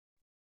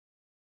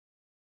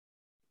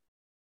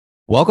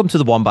Welcome to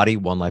the One Body,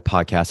 One Life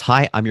podcast.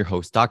 Hi, I'm your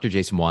host, Dr.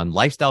 Jason Wan,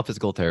 lifestyle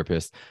physical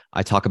therapist.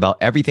 I talk about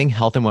everything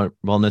health and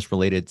wellness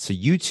related so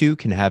you too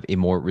can have a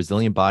more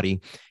resilient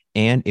body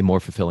and a more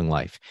fulfilling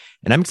life.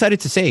 And I'm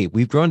excited to say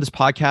we've grown this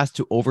podcast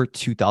to over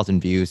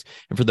 2,000 views.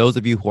 And for those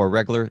of you who are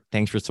regular,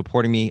 thanks for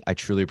supporting me. I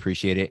truly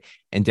appreciate it.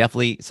 And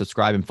definitely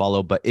subscribe and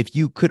follow. But if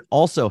you could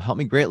also help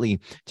me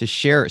greatly to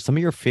share some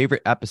of your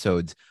favorite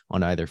episodes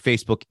on either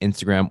Facebook,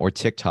 Instagram, or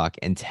TikTok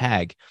and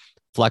tag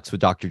Flex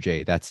with Dr.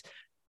 J. That's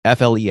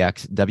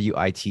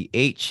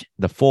FLEXWITH,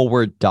 the full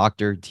word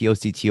Dr.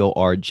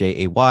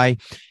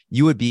 TOCTORJAY.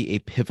 You would be a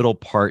pivotal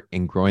part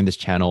in growing this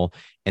channel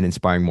and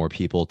inspiring more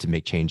people to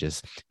make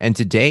changes. And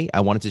today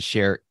I wanted to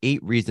share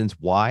 8 reasons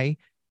why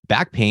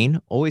back pain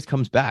always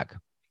comes back.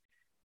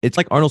 It's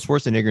like Arnold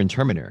Schwarzenegger in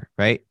Terminator,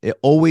 right? It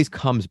always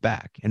comes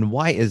back. And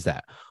why is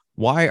that?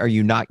 Why are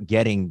you not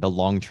getting the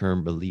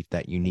long-term relief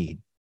that you need?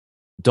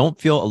 Don't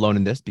feel alone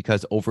in this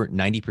because over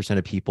 90%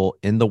 of people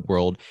in the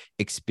world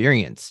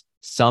experience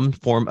some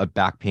form of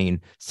back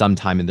pain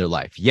sometime in their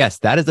life. Yes,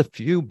 that is a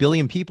few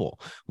billion people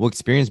will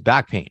experience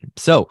back pain.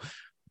 So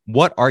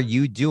what are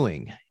you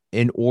doing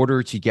in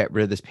order to get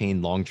rid of this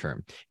pain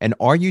long-term? And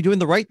are you doing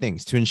the right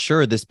things to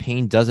ensure this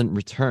pain doesn't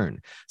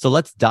return? So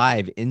let's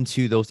dive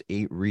into those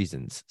 8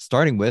 reasons,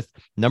 starting with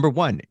number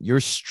 1, you're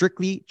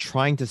strictly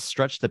trying to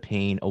stretch the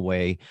pain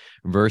away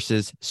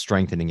versus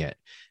strengthening it.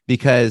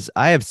 Because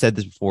I have said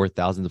this before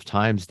thousands of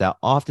times that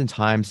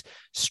oftentimes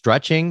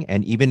stretching,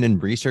 and even in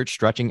research,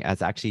 stretching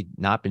has actually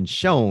not been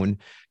shown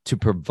to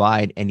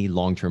provide any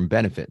long-term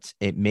benefits.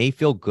 It may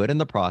feel good in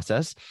the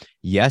process.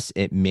 Yes,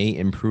 it may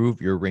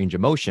improve your range of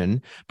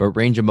motion, but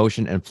range of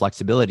motion and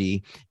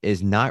flexibility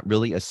is not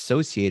really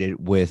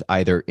associated with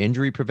either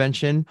injury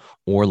prevention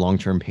or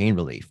long-term pain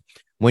relief.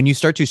 When you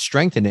start to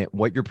strengthen it,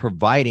 what you're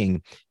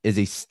providing is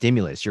a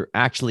stimulus. You're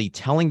actually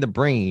telling the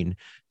brain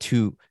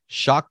to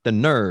shock the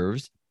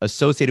nerves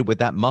associated with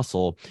that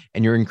muscle,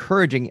 and you're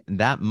encouraging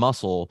that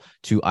muscle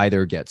to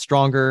either get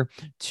stronger,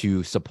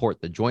 to support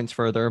the joints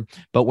further.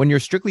 But when you're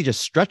strictly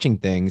just stretching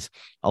things,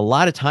 a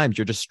lot of times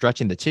you're just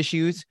stretching the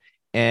tissues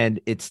and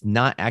it's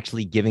not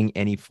actually giving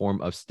any form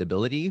of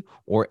stability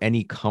or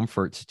any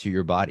comfort to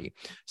your body.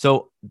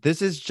 So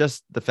this is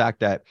just the fact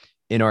that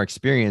in our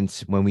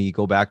experience, when we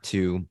go back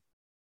to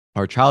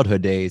our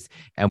childhood days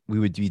and we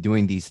would be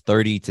doing these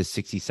 30 to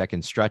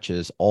 60-second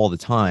stretches all the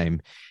time,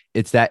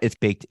 it's that it's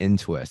baked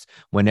into us.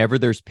 Whenever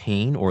there's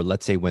pain, or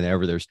let's say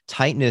whenever there's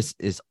tightness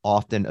is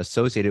often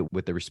associated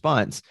with the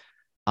response,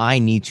 I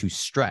need to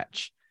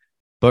stretch.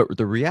 But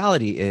the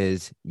reality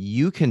is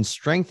you can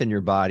strengthen your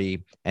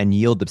body and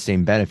yield the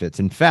same benefits.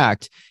 In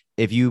fact,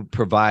 if you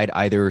provide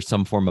either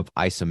some form of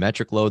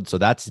isometric load, so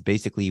that's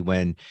basically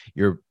when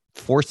you're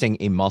forcing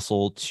a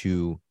muscle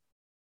to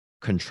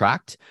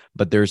contract,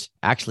 but there's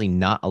actually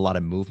not a lot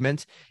of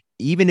movement.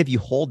 Even if you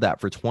hold that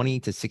for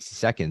 20 to 60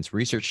 seconds,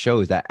 research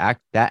shows that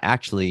that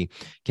actually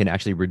can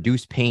actually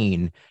reduce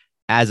pain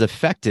as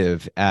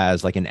effective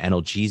as like an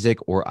analgesic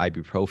or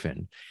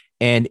ibuprofen.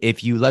 And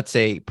if you, let's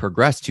say,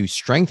 progress to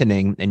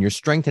strengthening and you're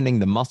strengthening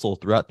the muscle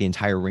throughout the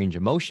entire range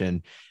of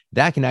motion,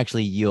 that can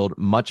actually yield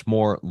much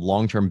more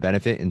long-term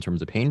benefit in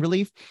terms of pain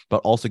relief, but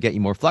also get you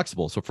more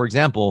flexible. So for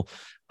example,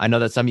 I know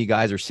that some of you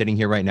guys are sitting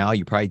here right now,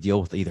 you probably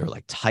deal with either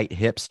like tight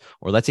hips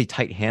or let's say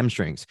tight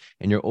hamstrings,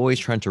 and you're always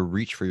trying to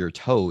reach for your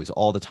toes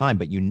all the time,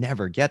 but you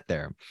never get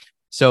there.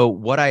 So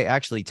what I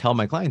actually tell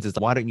my clients is,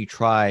 why don't you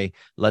try,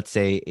 let's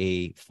say,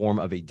 a form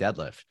of a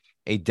deadlift?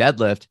 A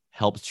deadlift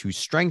helps to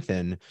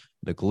strengthen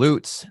the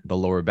glutes, the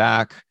lower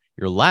back,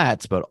 your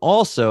lats, but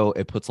also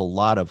it puts a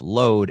lot of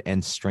load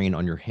and strain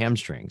on your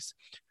hamstrings.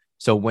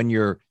 So when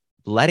you're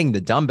letting the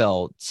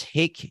dumbbell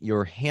take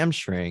your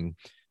hamstring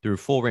through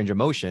full range of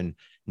motion,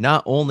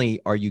 not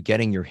only are you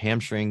getting your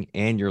hamstring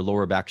and your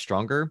lower back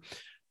stronger,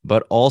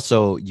 but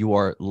also you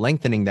are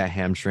lengthening that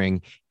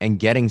hamstring and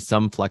getting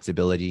some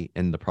flexibility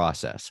in the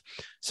process.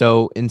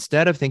 So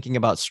instead of thinking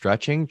about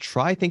stretching,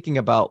 try thinking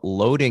about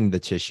loading the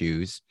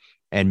tissues,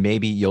 and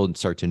maybe you'll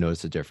start to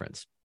notice a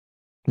difference.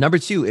 Number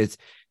 2 is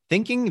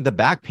thinking the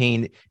back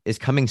pain is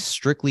coming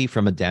strictly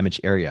from a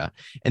damaged area.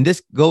 And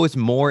this goes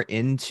more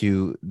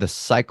into the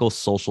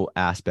psychosocial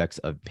aspects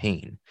of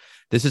pain.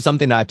 This is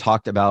something that I've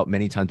talked about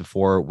many times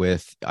before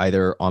with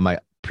either on my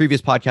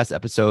previous podcast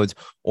episodes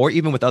or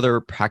even with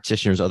other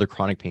practitioners, other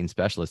chronic pain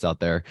specialists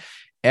out there.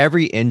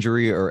 Every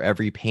injury or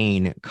every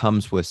pain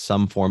comes with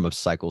some form of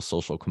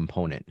psychosocial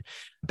component.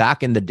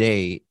 Back in the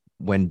day,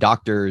 when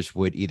doctors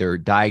would either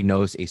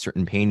diagnose a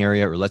certain pain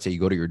area, or let's say you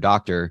go to your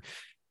doctor,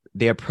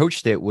 they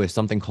approached it with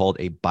something called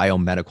a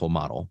biomedical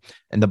model.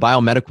 And the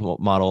biomedical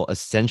model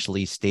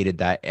essentially stated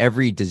that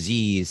every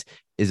disease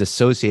is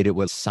associated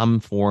with some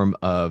form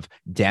of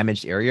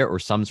damaged area or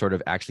some sort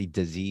of actually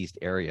diseased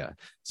area.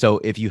 So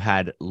if you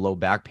had low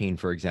back pain,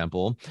 for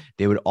example,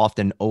 they would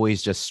often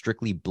always just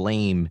strictly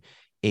blame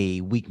a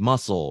weak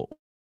muscle,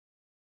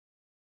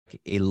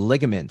 a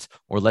ligament,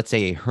 or let's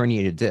say a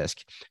herniated disc.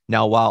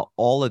 Now, while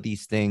all of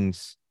these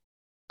things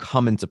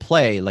come into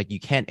play. Like you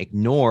can't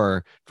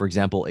ignore, for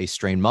example, a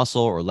strained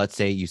muscle, or let's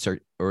say you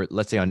start, or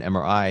let's say on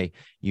MRI,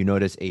 you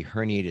notice a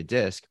herniated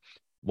disc.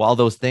 While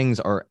those things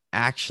are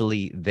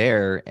actually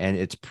there and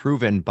it's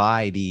proven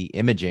by the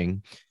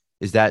imaging,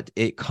 is that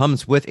it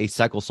comes with a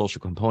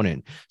psychosocial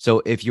component.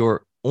 So if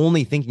you're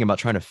only thinking about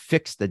trying to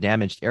fix the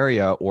damaged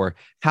area, or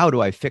how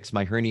do I fix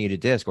my herniated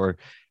disc, or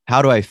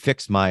how do I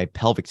fix my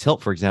pelvic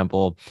tilt, for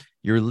example,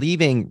 you're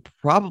leaving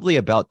probably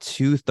about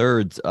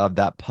 2/3 of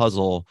that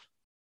puzzle,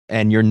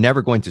 and you're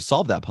never going to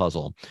solve that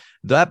puzzle.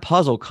 That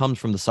puzzle comes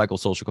from the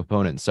psychosocial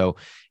component. So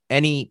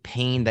any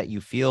pain that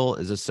you feel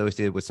is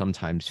associated with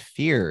sometimes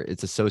fear.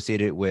 It's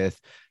associated with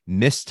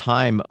missed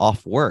time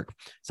off work.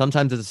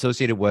 Sometimes it's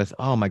associated with,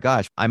 oh my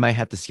gosh, I might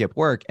have to skip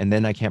work and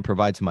then I can't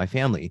provide to my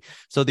family.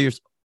 So there's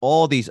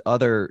all these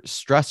other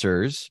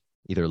stressors,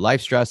 either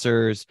life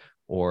stressors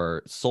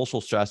or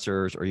social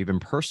stressors, or even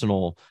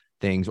personal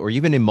things, or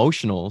even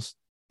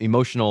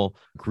emotional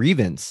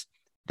grievance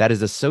that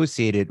is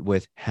associated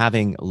with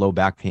having low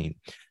back pain.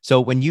 So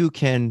when you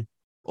can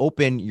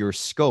open your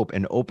scope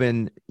and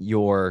open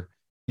your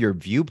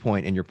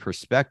viewpoint and your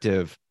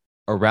perspective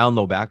around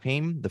low back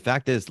pain, the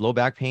fact is low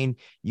back pain,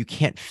 you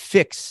can't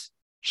fix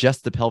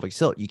just the pelvic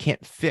tilt. You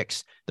can't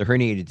fix the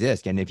herniated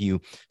disc. And if you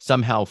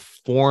somehow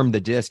form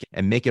the disc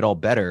and make it all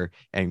better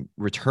and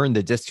return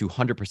the disc to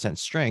 100%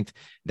 strength,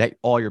 that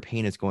all your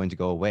pain is going to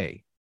go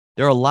away.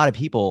 There are a lot of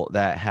people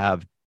that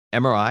have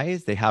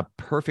MRIs, they have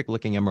perfect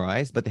looking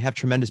MRIs, but they have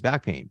tremendous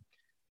back pain.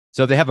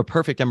 So if they have a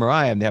perfect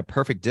MRI and they have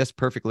perfect disc,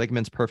 perfect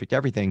ligaments, perfect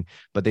everything,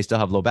 but they still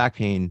have low back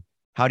pain,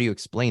 how do you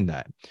explain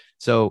that?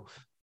 So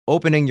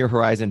opening your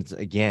horizons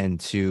again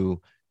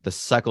to the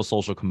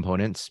psychosocial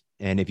components.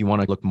 And if you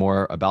want to look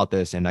more about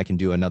this, and I can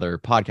do another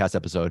podcast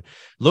episode,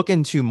 look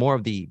into more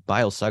of the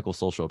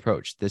biopsychosocial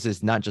approach. This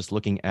is not just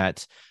looking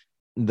at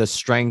the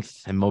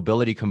strength and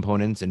mobility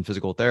components in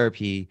physical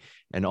therapy,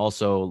 and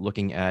also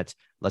looking at,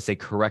 let's say,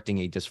 correcting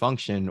a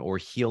dysfunction or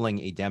healing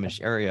a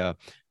damaged area.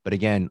 But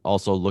again,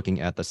 also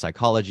looking at the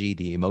psychology,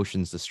 the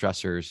emotions, the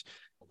stressors,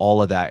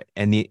 all of that,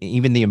 and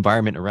even the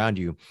environment around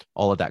you,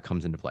 all of that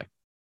comes into play.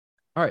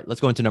 All right,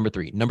 let's go into number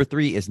 3. Number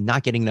 3 is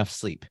not getting enough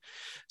sleep.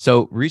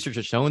 So research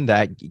has shown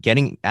that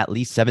getting at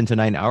least 7 to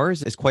 9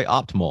 hours is quite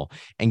optimal,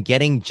 and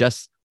getting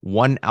just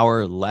 1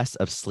 hour less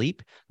of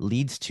sleep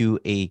leads to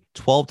a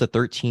 12 to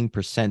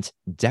 13%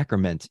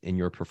 decrement in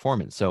your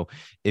performance. So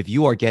if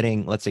you are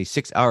getting, let's say,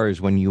 6 hours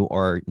when you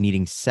are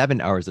needing 7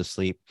 hours of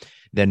sleep,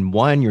 then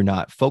one, you're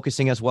not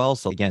focusing as well.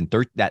 So again,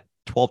 that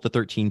 12 to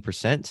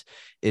 13%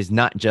 is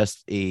not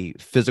just a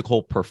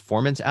physical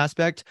performance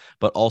aspect,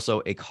 but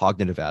also a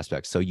cognitive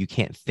aspect. So you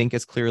can't think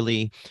as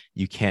clearly,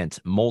 you can't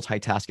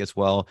multitask as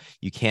well,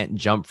 you can't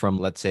jump from,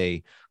 let's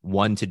say,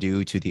 one to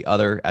do to the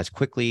other as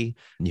quickly.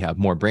 You have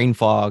more brain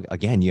fog.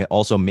 Again, you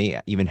also may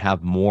even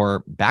have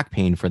more back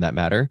pain for that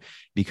matter,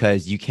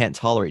 because you can't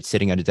tolerate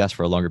sitting at a desk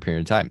for a longer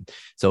period of time.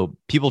 So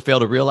people fail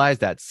to realize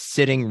that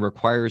sitting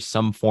requires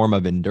some form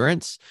of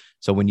endurance.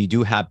 So when you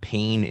do have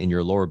pain in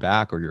your lower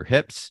back or your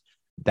hips,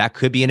 that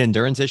could be an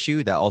endurance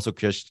issue. That also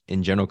just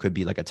in general could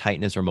be like a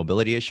tightness or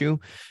mobility issue.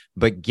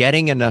 But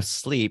getting enough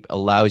sleep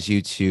allows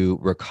you to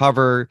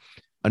recover.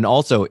 And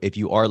also, if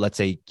you are, let's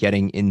say,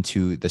 getting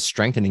into the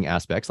strengthening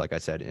aspects, like I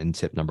said in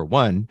tip number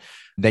 1,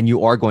 then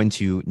you are going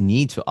to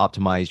need to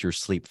optimize your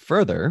sleep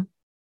further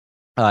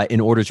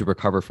in order to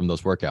recover from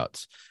those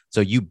workouts.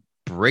 So you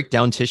break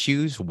down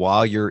tissues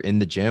while you're in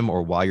the gym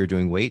or while you're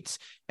doing weights,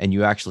 and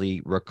you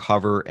actually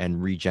recover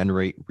and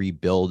regenerate,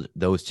 rebuild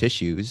those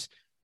tissues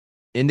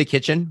in the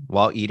kitchen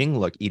while eating,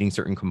 like eating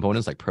certain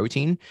components like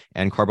protein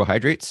and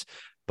carbohydrates,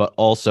 but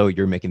also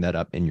you're making that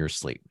up in your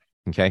sleep.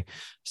 Okay.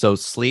 So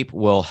sleep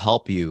will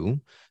help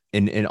you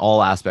in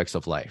all aspects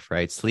of life,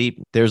 right?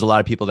 Sleep, there's a lot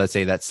of people that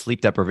say that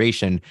sleep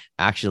deprivation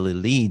actually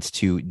leads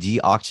to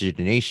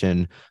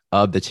deoxygenation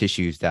of the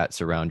tissues that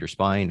surround your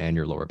spine and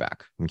your lower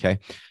back. Okay.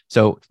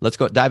 So let's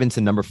go dive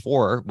into number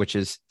 4, which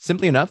is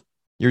simply enough,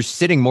 you're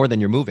sitting more than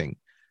you're moving.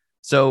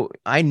 So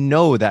I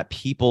know that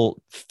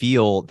people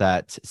feel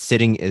that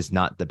sitting is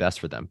not the best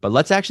for them, but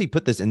let's actually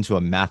put this into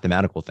a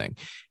mathematical thing.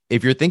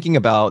 If you're thinking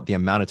about the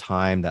amount of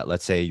time that,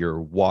 let's say,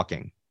 you're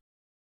walking,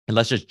 and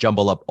let's just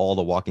jumble up all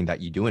the walking that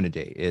you do in a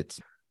day, it's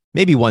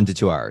maybe 1 to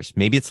 2 hours.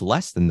 Maybe it's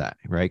less than that,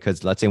 right?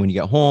 Because let's say when you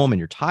get home and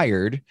you're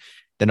tired,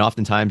 then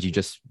oftentimes you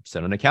just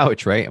sit on a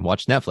couch, right, and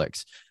watch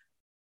Netflix.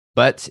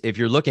 But if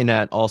you're looking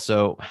at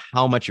also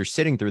how much you're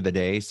sitting through the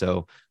day,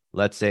 so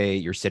let's say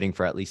you're sitting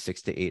for at least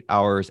 6 to 8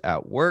 hours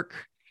at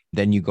work,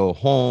 then you go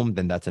home,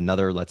 then that's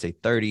another, let's say,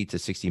 30 to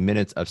 60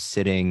 minutes of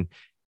sitting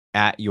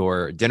at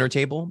your dinner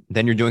table.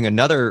 Then you're doing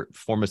another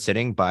form of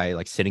sitting by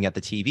like sitting at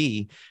the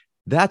TV.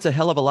 That's a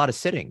hell of a lot of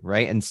sitting,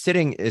 right? And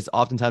sitting is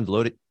oftentimes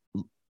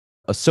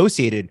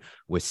associated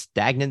with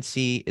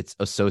stagnancy. It's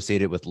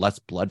associated with less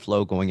blood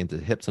flow going into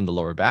the hips and the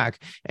lower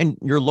back. And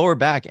your lower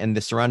back and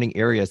the surrounding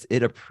areas,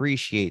 it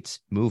appreciates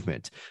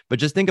movement. But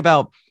just think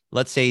about,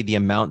 let's say, the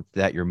amount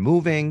that you're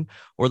moving,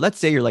 or let's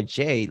say you're like,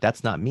 Jay,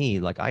 that's not me.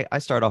 Like I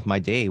start off my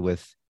day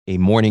with a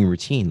morning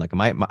routine. Like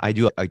I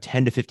do a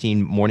 10 to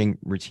 15 morning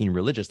routine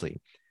religiously.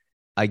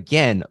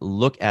 Again,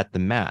 look at the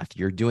math.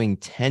 You're doing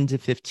 10 to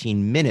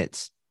 15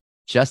 minutes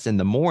just in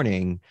the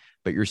morning,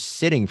 but you're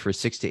sitting for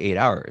 6 to 8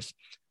 hours.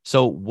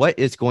 So what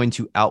is going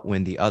to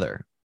outwin the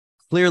other?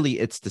 Clearly,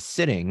 it's the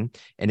sitting.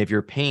 And if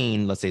your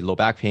pain, let's say low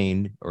back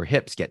pain or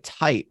hips get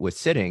tight with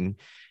sitting,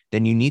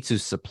 then you need to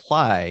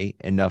supply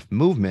enough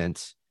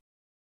movement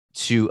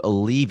to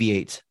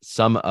alleviate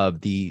some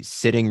of the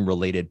sitting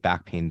related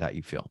back pain that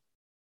you feel.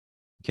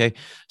 Okay.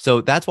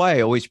 So that's why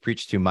I always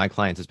preach to my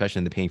clients, especially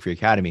in the Pain Free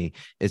Academy,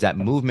 is that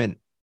movement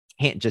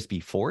can't just be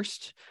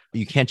forced.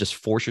 You can't just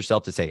force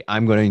yourself to say,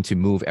 I'm going to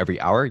move every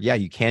hour. Yeah,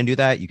 you can do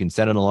that. You can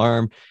set an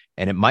alarm,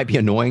 and it might be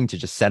annoying to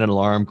just set an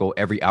alarm, go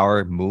every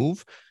hour,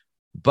 move.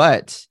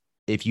 But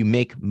if you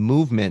make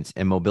movement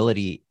and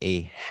mobility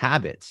a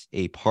habit,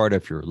 a part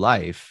of your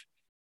life,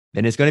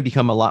 then it's going to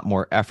become a lot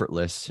more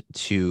effortless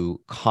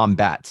to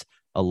combat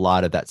a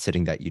lot of that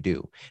sitting that you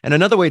do. And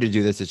another way to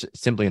do this is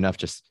simply enough,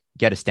 just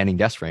get a standing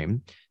desk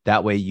frame.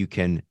 That way you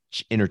can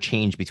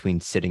interchange between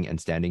sitting and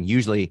standing.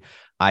 Usually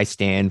I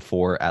stand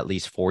for at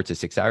least 4 to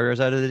 6 hours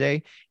out of the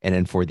day. And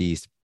then for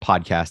these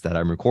podcasts that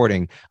I'm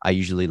recording, I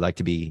usually like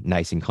to be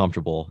nice and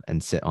comfortable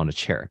and sit on a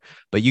chair.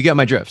 But you get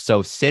my drift.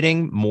 So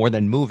sitting more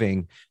than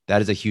moving,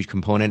 that is a huge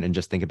component. And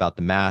just think about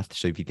the math.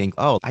 So if you think,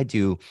 oh, I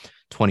do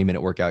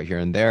 20-minute workout here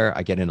and there,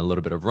 I get in a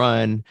little bit of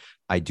run,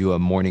 I do a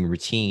morning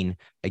routine.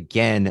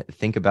 Again,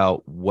 think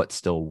about what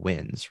still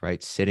wins,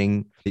 right?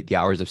 Sitting, the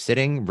hours of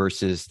sitting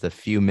versus the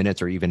few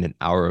minutes or even an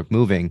hour of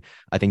moving.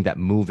 I think that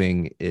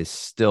moving is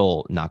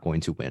still not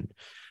going to win.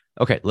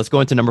 Okay, let's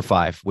go into number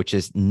 5, which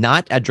is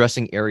not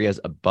addressing areas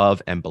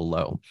above and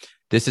below.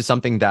 This is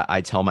something that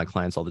I tell my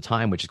clients all the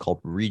time, which is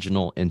called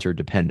regional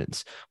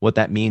interdependence. What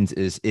that means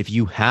is if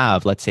you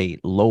have, let's say,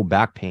 low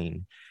back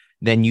pain,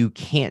 then you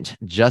can't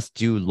just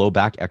do low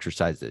back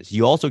exercises.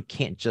 You also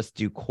can't just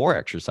do core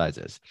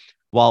exercises.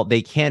 While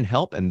they can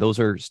help, and those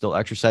are still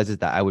exercises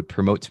that I would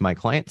promote to my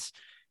clients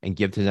and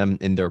give to them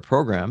in their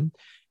program,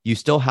 you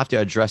still have to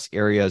address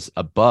areas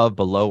above,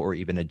 below, or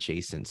even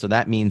adjacent. So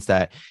that means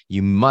that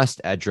you must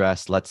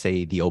address, let's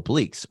say, the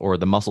obliques or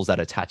the muscles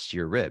that attach to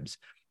your ribs.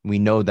 We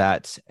know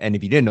that, and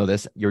if you didn't know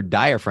this, your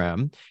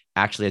diaphragm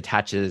actually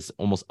attaches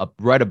almost up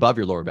right above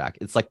your lower back.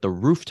 It's like the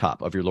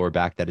rooftop of your lower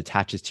back that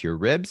attaches to your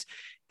ribs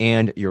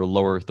and your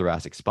lower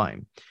thoracic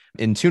spine.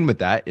 In tune with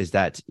that is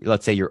that,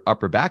 let's say your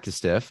upper back is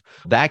stiff,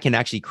 that can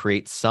actually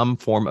create some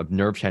form of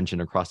nerve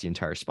tension across the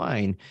entire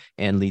spine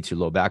and lead to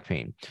low back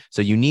pain.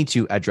 So you need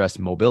to address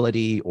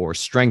mobility or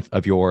strength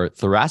of your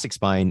thoracic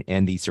spine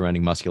and the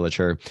surrounding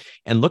musculature.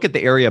 And look at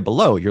the area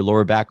below. Your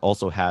lower back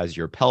also has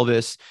your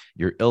pelvis,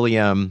 your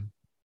ilium,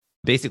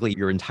 basically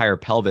your entire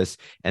pelvis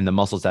and the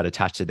muscles that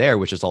attach to there,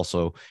 which is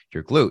also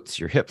your glutes,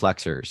 your hip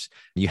flexors.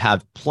 You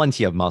have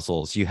plenty of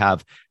muscles. You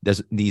have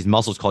these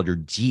muscles called your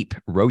deep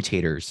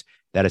rotators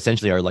that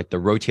essentially are like the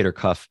rotator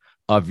cuff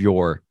of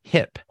your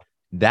hip.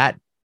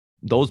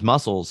 Those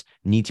muscles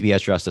need to be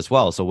addressed as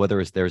well. So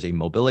whether there's a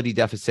mobility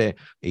deficit,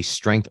 a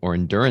strength or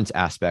endurance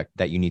aspect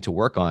that you need to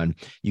work on,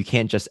 you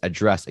can't just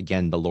address,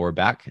 again, the lower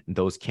back.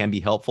 Those can be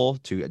helpful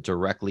to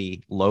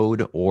directly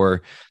load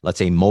or, let's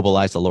say,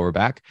 mobilize the lower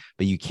back,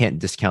 but you can't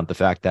discount the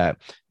fact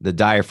that the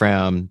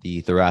diaphragm,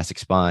 the thoracic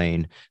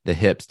spine, the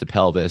hips, the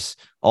pelvis,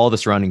 all the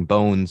surrounding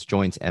bones,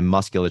 joints, and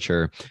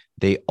musculature,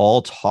 they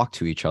all talk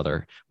to each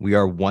other. We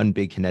are one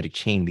big kinetic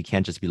chain. We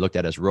can't just be looked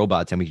at as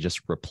robots and we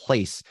just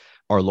replace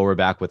our lower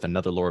back with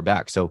another lower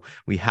back. So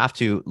we have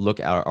to look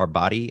at our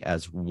body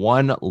as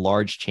one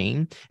large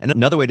chain. And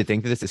another way to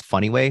think of this is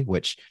funny way,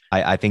 which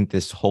I think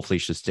this hopefully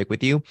should stick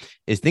with you,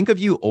 is think of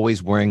you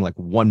always wearing like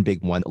one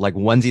big one, like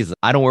onesies.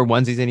 I don't wear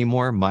onesies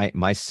anymore.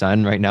 My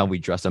son right now, we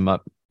dress him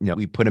up.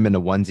 We put him in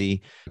a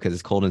onesie because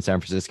it's cold in San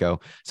Francisco.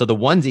 So the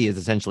onesie is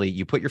essentially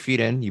you put your feet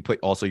in, you put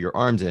also your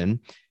arms in,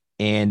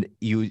 and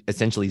you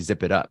essentially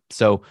zip it up.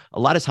 So a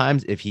lot of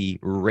times if he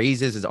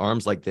raises his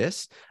arms like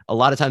this, a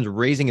lot of times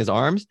raising his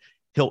arms,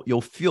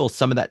 you'll feel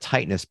some of that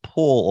tightness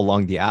pull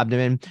along the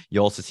abdomen.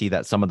 You'll also see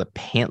that some of the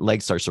pant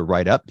leg starts to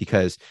ride up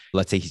because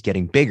let's say he's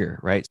getting bigger,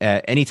 right?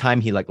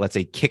 Anytime he let's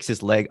say kicks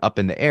his leg up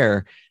in the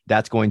air,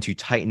 that's going to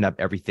tighten up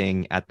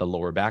everything at the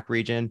lower back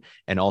region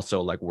and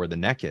also like where the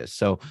neck is.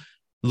 So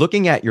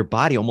looking at your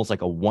body almost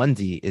like a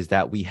onesie is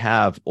that we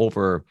have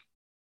over,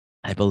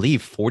 I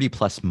believe, 40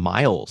 plus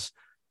miles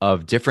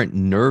of different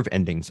nerve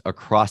endings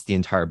across the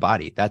entire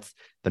body. That's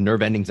the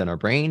nerve endings in our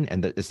brain,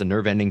 and it's the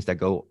nerve endings that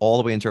go all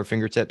the way into our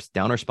fingertips,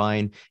 down our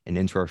spine, and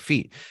into our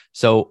feet.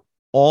 So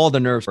all the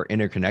nerves are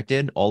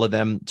interconnected. All of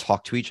them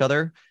talk to each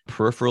other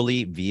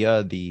peripherally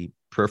via the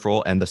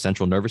peripheral and the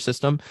central nervous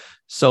system.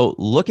 So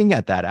looking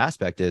at that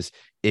aspect is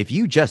if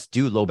you just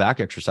do low back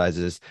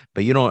exercises,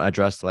 but you don't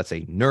address, let's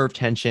say, nerve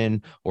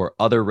tension or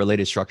other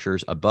related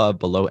structures above,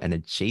 below, and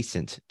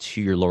adjacent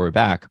to your lower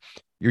back,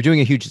 you're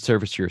doing a huge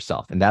service to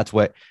yourself. And that's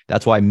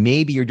why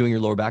maybe you're doing your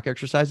lower back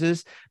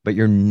exercises, but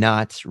you're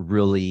not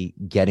really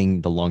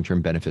getting the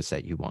long-term benefits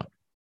that you want.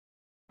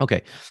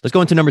 Okay, let's go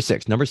into number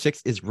 6. Number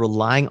 6 is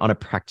relying on a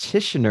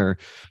practitioner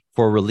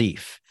for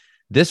relief.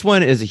 This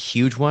one is a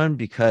huge one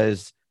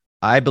because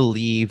I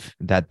believe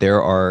that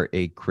there are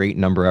a great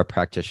number of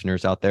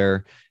practitioners out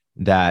there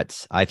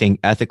that I think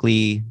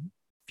ethically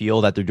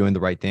feel that they're doing the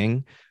right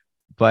thing.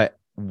 But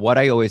what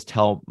I always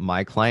tell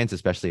my clients,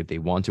 especially if they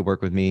want to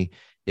work with me,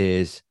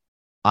 is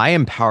I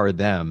empower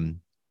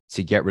them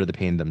to get rid of the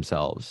pain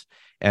themselves.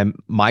 And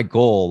my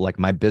goal, like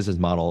my business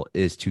model,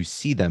 is to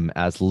see them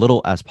as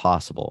little as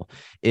possible.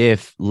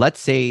 If, let's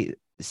say,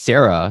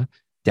 Sarah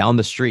down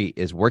the street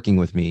is working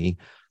with me,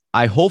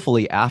 I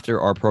hopefully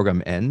after our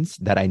program ends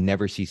that I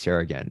never see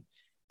Sarah again.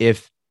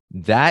 If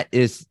that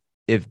is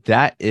if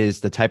that is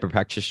the type of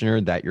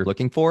practitioner that you're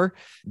looking for,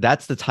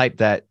 that's the type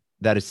that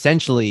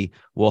essentially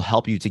will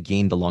help you to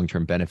gain the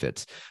long-term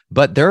benefits.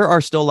 But there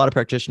are still a lot of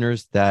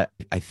practitioners that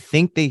I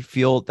think they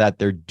feel that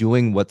they're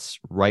doing what's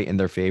right in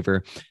their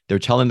favor. They're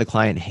telling the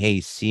client, hey,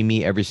 see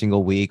me every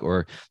single week,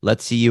 or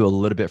let's see you a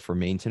little bit for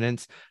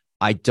maintenance.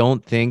 I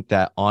don't think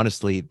that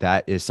honestly,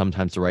 that is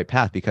sometimes the right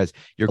path, because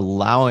you're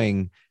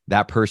allowing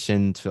that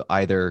person to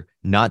either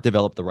not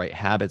develop the right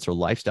habits or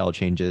lifestyle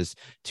changes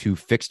to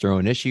fix their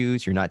own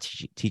issues. You're not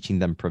teaching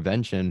them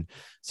prevention.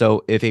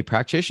 So if a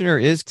practitioner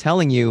is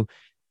telling you,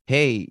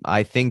 hey,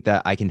 I think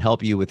that I can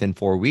help you within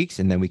 4 weeks,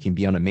 and then we can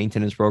be on a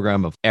maintenance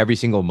program of every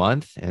single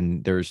month,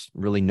 and there's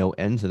really no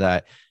end to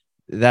that,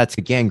 that's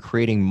again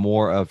creating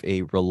more of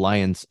a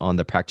reliance on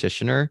the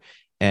practitioner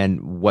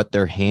and what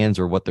their hands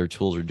or what their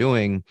tools are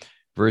doing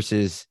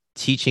versus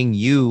teaching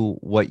you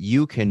what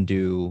you can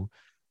do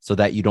so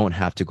that you don't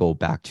have to go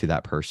back to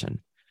that person.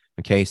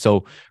 Okay.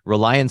 So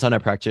reliance on a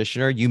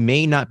practitioner, you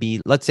may not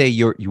be, let's say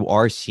you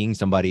are seeing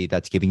somebody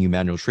that's giving you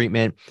manual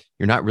treatment.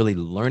 You're not really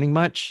learning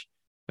much.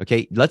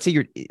 Okay. Let's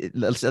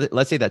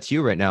say that's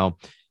you right now.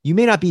 You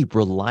may not be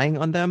relying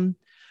on them,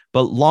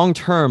 but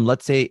long-term,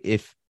 let's say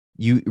if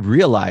you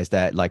realize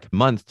that like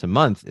month to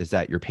month is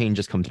that your pain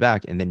just comes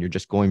back, and then you're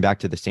just going back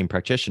to the same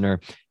practitioner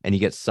and you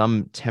get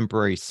some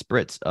temporary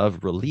spritz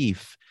of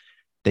relief,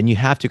 then you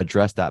have to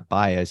address that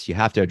bias. You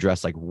have to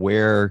address like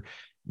where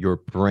your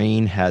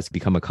brain has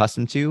become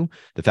accustomed to.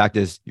 The fact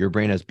is your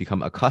brain has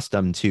become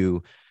accustomed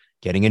to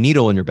getting a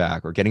needle in your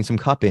back or getting some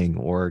cupping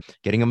or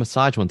getting a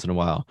massage once in a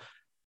while.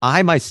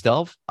 I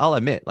myself, I'll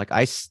admit, like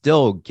I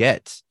still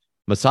get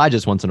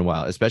massages once in a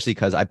while, especially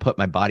because I put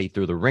my body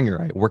through the ringer.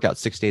 I work out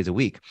 6 days a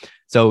week.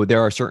 So there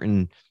are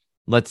certain,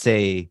 let's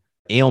say,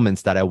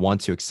 ailments that I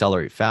want to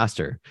accelerate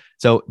faster.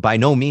 So by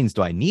no means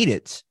do I need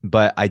it,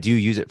 but I do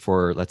use it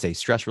for, let's say,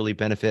 stress relief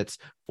benefits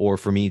or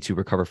for me to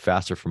recover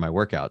faster from my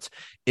workouts.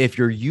 If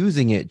you're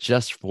using it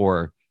just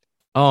for,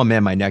 oh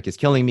man, my neck is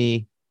killing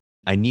me,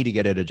 I need to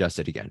get it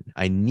adjusted again,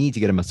 I need to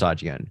get a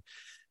massage again,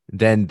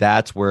 then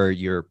that's where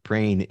your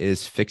brain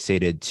is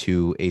fixated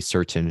to a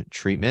certain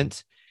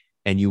treatment.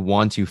 And you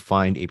want to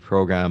find a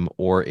program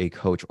or a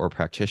coach or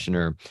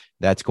practitioner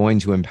that's going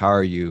to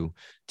empower you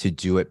to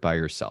do it by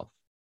yourself.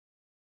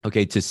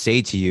 Okay, to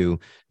say to you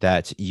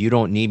that you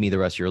don't need me the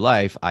rest of your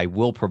life, I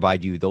will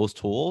provide you those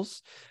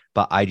tools,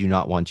 but I do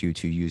not want you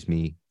to use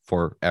me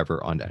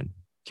forever on end.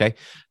 Okay,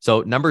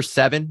 so number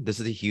 7, this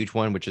is a huge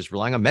one, which is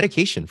relying on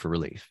medication for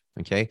relief.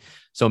 Okay,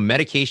 so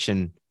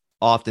medication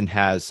often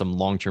has some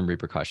long-term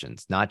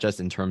repercussions, not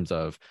just in terms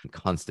of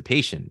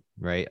constipation,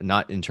 right?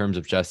 Not in terms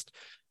of just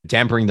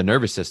dampening the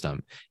nervous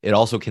system. It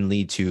also can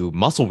lead to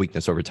muscle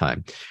weakness over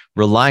time.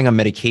 Relying on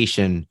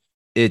medication,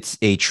 it's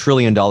a $1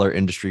 trillion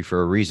industry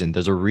for a reason.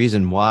 There's a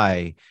reason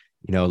why,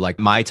 like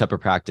my type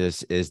of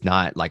practice is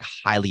not like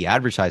highly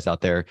advertised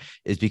out there,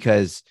 is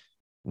because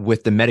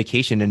with the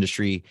medication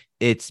industry,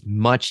 it's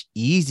much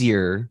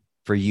easier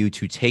for you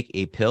to take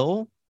a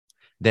pill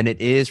than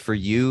it is for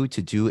you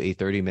to do a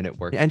 30-minute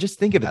work. And just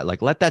think of that,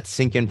 like let that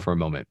sink in for a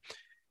moment.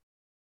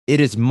 It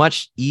is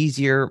much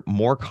easier,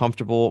 more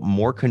comfortable,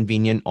 more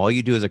convenient. All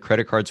you do is a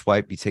credit card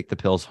swipe, you take the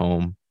pills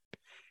home.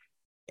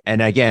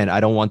 And again, I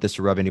don't want this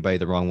to rub anybody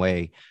the wrong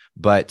way,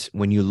 but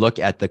when you look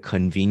at the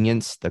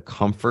convenience, the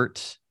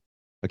comfort,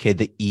 okay,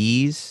 the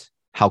ease,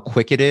 how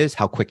quick it is,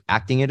 how quick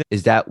acting it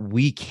is, that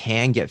we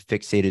can get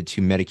fixated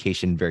to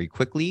medication very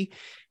quickly,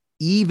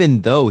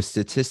 even though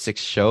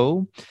statistics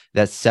show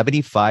that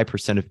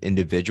 75% of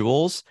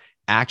individuals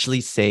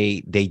actually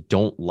say they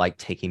don't like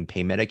taking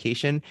pain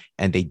medication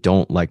and they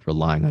don't like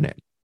relying on it.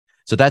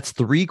 So that's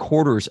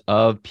 3/4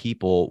 of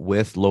people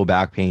with low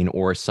back pain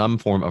or some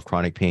form of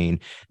chronic pain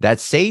that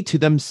say to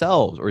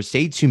themselves or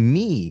say to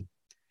me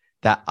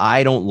that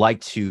I don't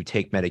like to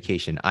take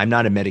medication. I'm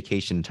not a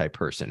medication type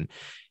person.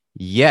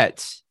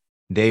 Yet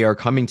they are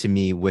coming to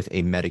me with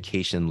a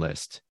medication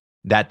list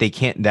that they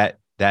can't, that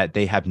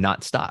they have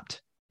not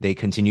stopped. They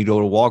continue to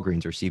go to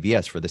Walgreens or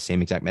CVS for the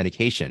same exact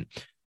medication.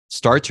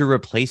 Start to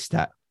replace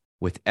that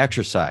with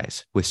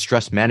exercise, with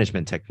stress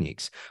management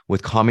techniques,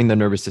 with calming the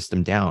nervous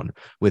system down,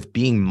 with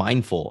being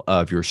mindful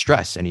of your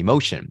stress and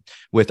emotion,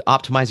 with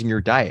optimizing your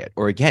diet,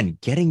 or again,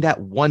 getting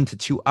that 1 to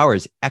 2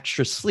 hours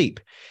extra sleep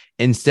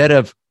instead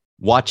of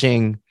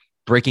watching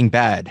Breaking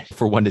Bad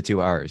for 1 to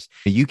 2 hours.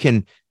 You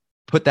can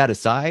put that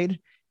aside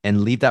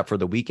and leave that for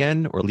the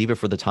weekend, or leave it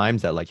for the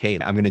times that like, hey,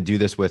 I'm going to do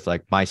this with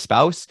like my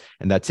spouse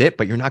and that's it,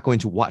 but you're not going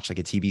to watch like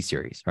a TV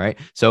series, right?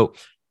 So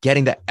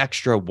getting that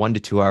extra 1 to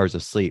 2 hours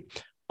of sleep.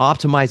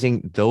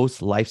 optimizing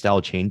those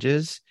lifestyle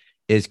changes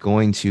is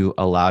going to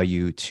allow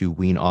you to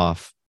wean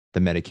off the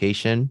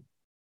medication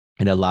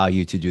and allow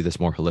you to do this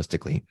more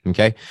holistically.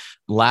 Okay.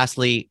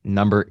 Lastly,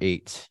 number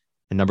 8.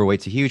 And number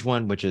 8's a huge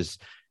one, which is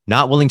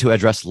not willing to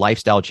address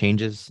lifestyle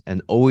changes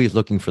and always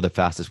looking for the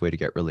fastest way to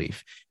get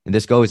relief. And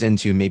this goes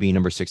into maybe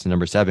number 6 and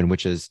number 7,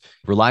 which is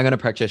relying on a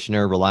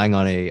practitioner, relying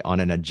on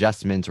an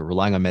adjustment, or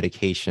relying on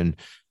medication.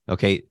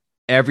 Okay.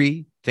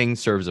 Everything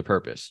serves a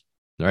purpose,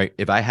 right?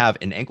 If I have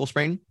an ankle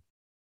sprain,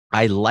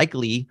 I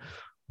likely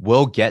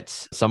will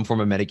get some form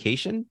of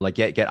medication, like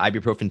get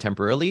ibuprofen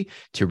temporarily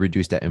to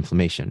reduce that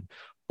inflammation.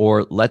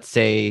 Or let's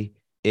say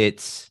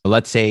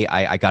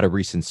I got a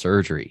recent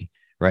surgery,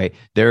 right?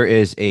 There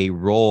is a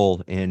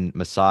role in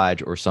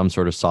massage or some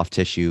sort of soft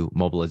tissue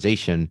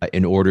mobilization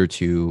in order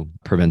to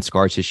prevent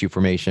scar tissue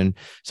formation.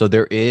 So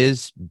there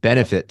is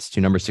benefits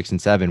to number 6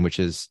 and 7, which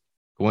is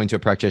going to a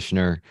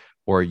practitioner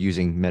or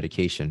using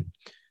medication.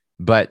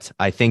 But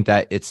I think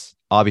that it's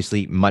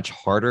obviously much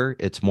harder.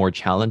 It's more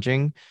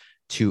challenging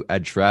to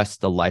address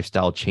the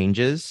lifestyle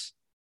changes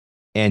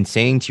and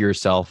saying to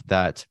yourself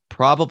that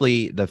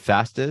probably the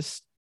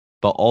fastest,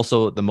 but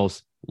also the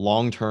most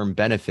long-term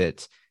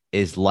benefit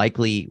is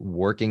likely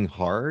working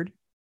hard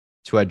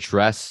to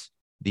address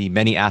the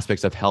many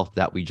aspects of health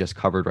that we just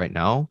covered right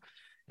now.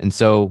 And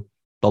so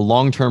the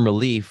long-term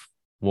relief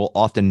will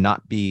often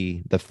not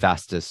be the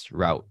fastest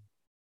route.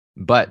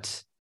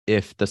 But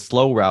if the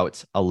slow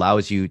route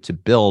allows you to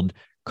build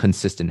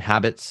consistent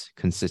habits,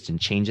 consistent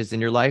changes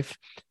in your life,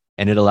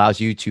 and it allows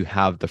you to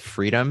have the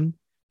freedom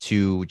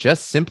to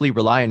just simply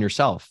rely on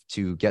yourself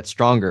to get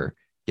stronger,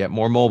 get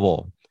more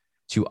mobile,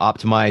 to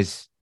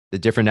optimize the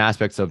different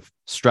aspects of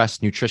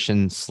stress,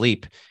 nutrition,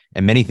 sleep,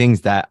 and many things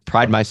that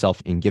pride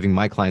myself in giving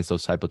my clients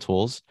those type of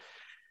tools,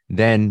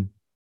 then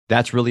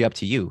that's really up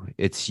to you.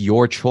 It's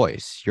your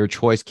choice. Your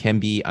choice can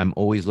be, I'm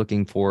always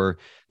looking for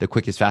the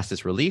quickest,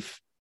 fastest relief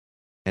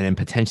and then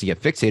potentially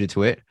get fixated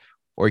to it.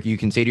 Or you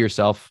can say to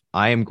yourself,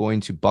 I am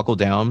going to buckle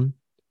down,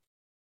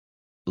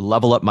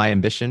 level up my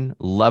ambition,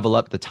 level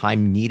up the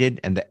time needed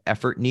and the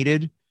effort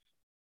needed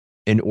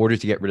in order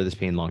to get rid of this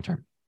pain long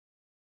term.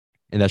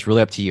 And that's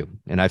really up to you.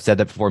 And I've said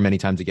that before many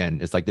times again.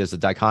 It's like there's a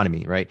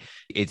dichotomy, right?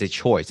 It's a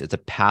choice. It's a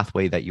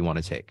pathway that you want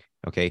to take.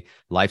 Okay.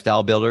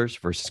 Lifestyle builders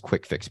versus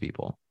quick fix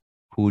people.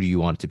 Who do you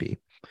want to be?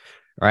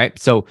 All right.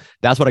 So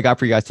that's what I got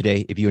for you guys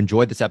today. If you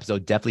enjoyed this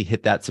episode, definitely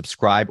hit that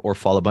subscribe or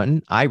follow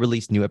button. I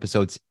release new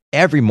episodes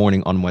every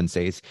morning on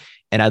Wednesdays.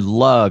 And I'd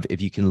love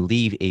if you can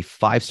leave a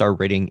 5-star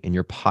rating in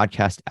your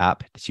podcast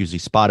app. It's usually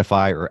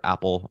Spotify or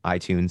Apple,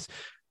 iTunes.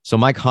 So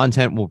my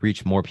content will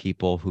reach more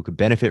people who could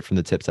benefit from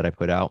the tips that I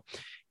put out.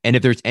 And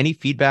if there's any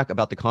feedback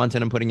about the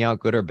content I'm putting out,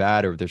 good or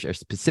bad, or if there's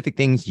specific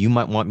things you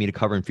might want me to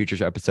cover in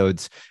future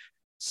episodes,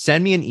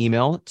 send me an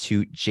email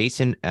to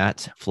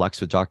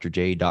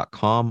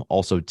jason@flexwithdrj.com.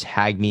 Also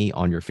tag me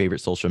on your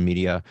favorite social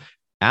media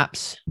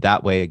apps.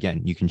 That way,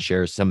 again, you can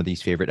share some of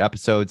these favorite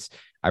episodes.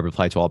 I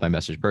reply to all my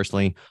messages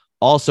personally.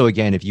 Also,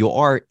 again, if you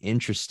are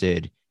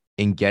interested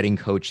in getting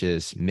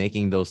coaches,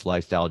 making those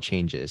lifestyle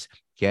changes,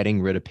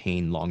 getting rid of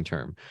pain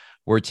long-term,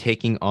 we're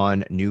taking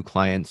on new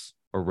clients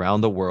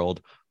around the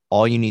world.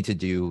 All you need to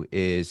do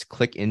is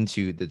click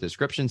into the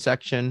description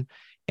section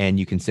and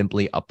you can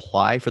simply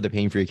apply for the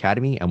Pain Free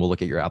Academy and we'll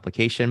look at your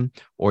application.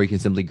 Or you can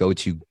simply go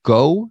to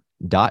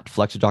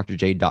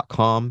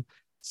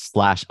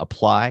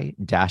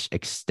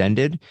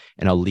go.flexwithdrj.com/apply-extended.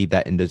 And I'll leave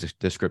that in the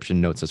description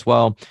notes as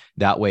well.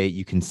 That way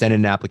you can send in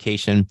an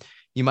application.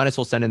 You might as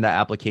well send in that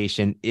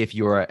application if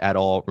you're at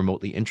all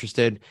remotely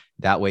interested.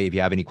 That way, if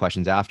you have any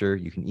questions after,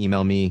 you can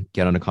email me,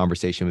 get on a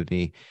conversation with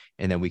me,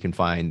 and then we can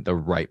find the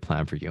right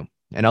plan for you.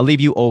 And I'll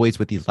leave you always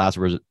with these last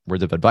words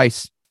of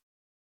advice.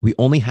 We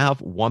only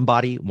have one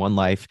body, one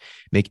life.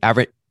 Make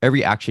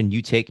every action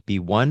you take be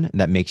one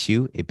that makes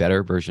you a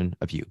better version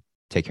of you.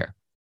 Take care.